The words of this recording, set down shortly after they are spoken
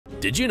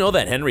Did you know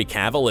that Henry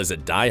Cavill is a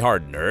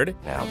die-hard nerd?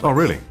 Oh,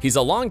 really? He's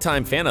a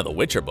longtime fan of the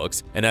Witcher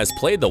books and has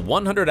played the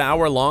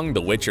 100-hour-long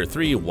The Witcher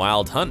 3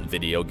 Wild Hunt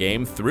video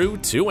game through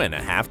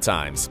 2.5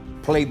 times.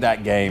 Played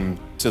that game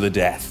to the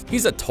death.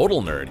 He's a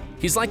total nerd.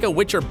 He's like a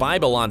Witcher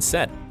Bible on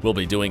set. We'll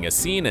be doing a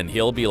scene and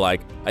he'll be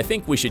like, I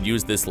think we should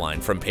use this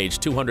line from page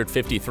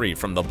 253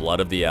 from The Blood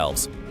of the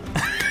Elves.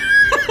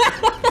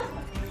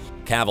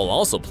 Cavill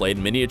also played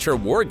miniature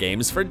war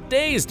games for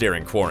days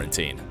during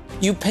quarantine.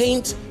 You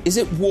paint, is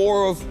it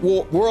World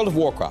of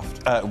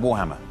Warcraft?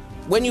 Warhammer.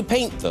 When you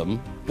paint them,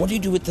 what do you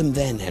do with them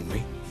then,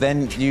 Henry?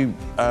 Then you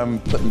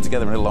put them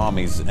together in little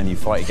armies and you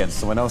fight against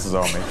someone else's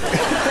army.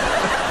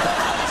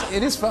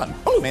 It is fun.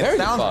 Oh, I mean, very it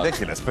sounds fun.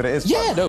 ridiculous, but it is fun. Yeah, no,